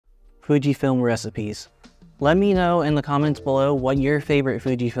Fujifilm recipes. Let me know in the comments below what your favorite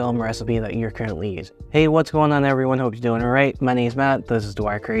Fujifilm recipe that you're currently using. Hey, what's going on everyone? Hope you're doing alright. My name is Matt, this is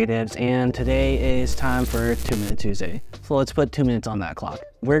Dwyer.Creatives, and today is time for 2 Minute Tuesday. So let's put 2 minutes on that clock.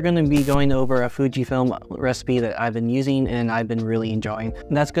 We're going to be going over a Fujifilm recipe that I've been using and I've been really enjoying.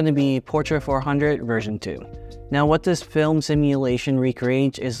 And that's going to be Porta 400 version 2. Now what this film simulation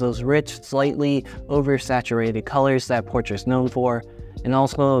recreates is those rich, slightly oversaturated colors that Porta is known for, and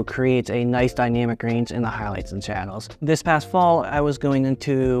also creates a nice dynamic range in the highlights and shadows. This past fall, I was going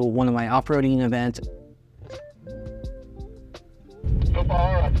into one of my off-roading events. So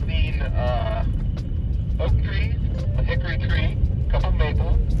far, I've seen oak trees, a hickory tree, a couple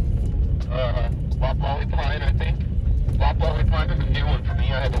maples, loblolly pine, I think. Loblolly pine is a new one for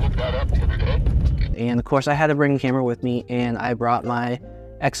me. I had to look that up the other day. And of course, I had to bring a camera with me, and I brought my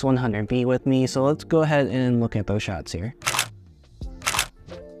X100V with me. So let's go ahead and look at those shots here.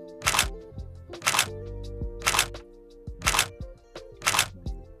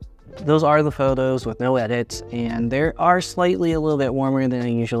 Those are the photos with no edits, and they are slightly a little bit warmer than I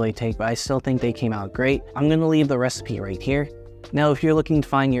usually take, but I still think they came out great. I'm going to leave the recipe right here. Now, if you're looking to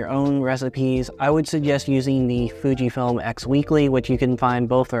find your own recipes, I would suggest using the Fujifilm X Weekly, which you can find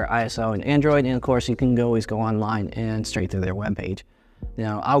both for ISO and Android, and of course you can always go online and straight through their webpage.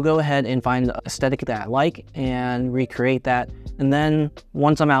 Now, I'll go ahead and find the aesthetic that I like and recreate that. And then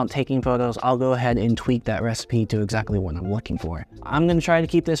once I'm out taking photos, I'll go ahead and tweak that recipe to exactly what I'm looking for. I'm going to try to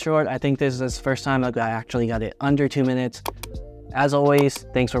keep this short. I think this is the first time I actually got it under 2 minutes. As always,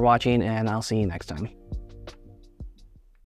 thanks for watching, and I'll see you next time.